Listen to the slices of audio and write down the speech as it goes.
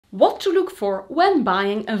What to look for when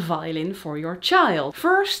buying a violin for your child.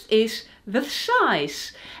 First is the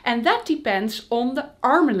size, and that depends on the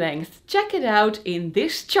arm length. Check it out in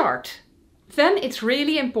this chart. Then it's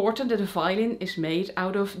really important that a violin is made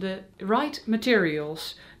out of the right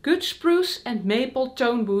materials. Good spruce and maple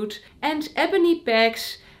tone wood and ebony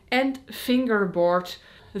pegs and fingerboard.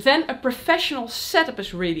 Then a professional setup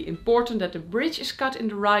is really important, that the bridge is cut in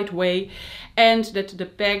the right way and that the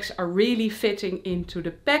pegs are really fitting into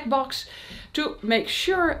the peg box to make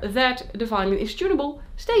sure that the violin is tunable,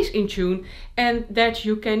 stays in tune, and that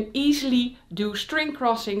you can easily do string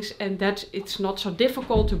crossings and that it's not so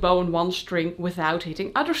difficult to bow on one string without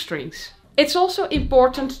hitting other strings. It's also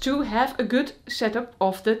important to have a good setup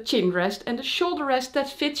of the chin rest and the shoulder rest that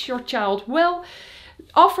fits your child well,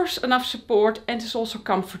 offers enough support and is also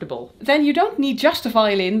comfortable. Then you don't need just a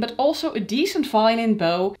violin, but also a decent violin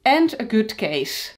bow and a good case.